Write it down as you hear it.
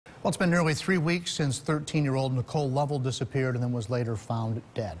Well, it's been nearly 3 weeks since 13-year-old Nicole Lovell disappeared and then was later found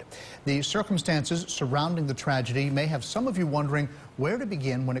dead. The circumstances surrounding the tragedy may have some of you wondering where to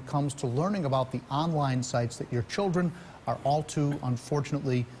begin when it comes to learning about the online sites that your children are all too,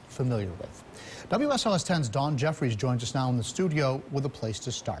 unfortunately, familiar with. WSLS 10's Dawn Jeffries joins us now in the studio with a place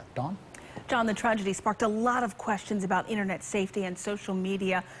to start. Dawn? John, the tragedy sparked a lot of questions about internet safety and social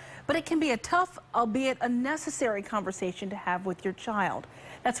media, but it can be a tough, albeit a necessary conversation to have with your child.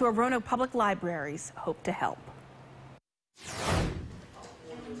 That's where Roanoke Public Libraries hope to help.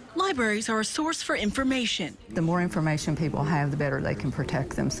 Libraries are a source for information. The more information people have, the better they can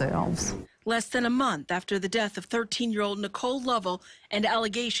protect themselves. Less than a month after the death of 13-year-old Nicole Lovell and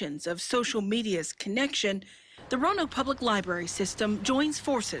allegations of social media's connection, the Roanoke Public Library system joins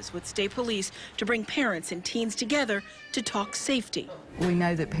forces with state police to bring parents and teens together to talk safety. We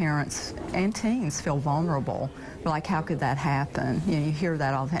know that parents and teens feel vulnerable. Like, how could that happen? You know, you hear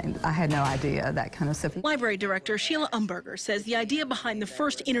that all the time. I had no idea, that kind of stuff. Library Director Sheila Umberger says the idea behind the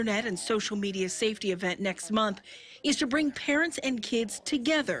first internet and social media safety event next month is to bring parents and kids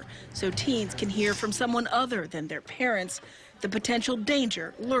together so teens can hear from someone other than their parents the potential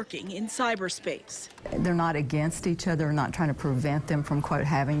danger lurking in cyberspace. They're not against each other, they're not trying to prevent them from, quote,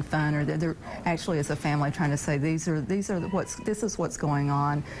 having fun, or they're actually, as a family, trying to say this is what's going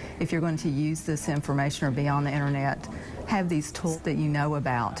on. If you're going to use this information or be on the internet, have these tools that you know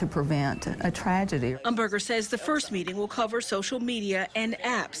about to prevent a tragedy. Umberger says the first meeting will cover social media and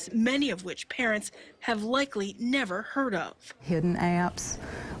apps, many of which parents have likely never heard of. Hidden apps,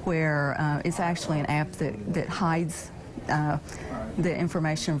 where it's actually an app that hides the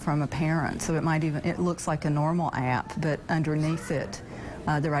information from a parent, so it looks like a normal app, but underneath it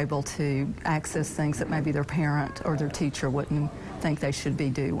they're able to access things that maybe their parent or their teacher wouldn't think they should be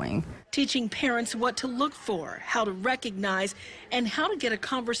doing. Teaching parents what to look for, how to recognize, and how to get a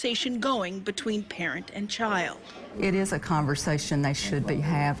conversation going between parent and child. It is a conversation they should be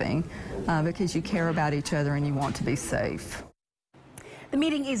having because you care about each other and you want to be safe. The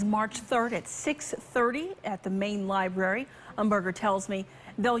meeting is March 3rd at 6:30 at the main library. Umberger tells me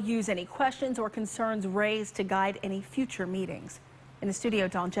they'll use any questions or concerns raised to guide any future meetings. In the studio,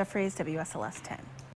 Dawn Jeffries, WSLS 10.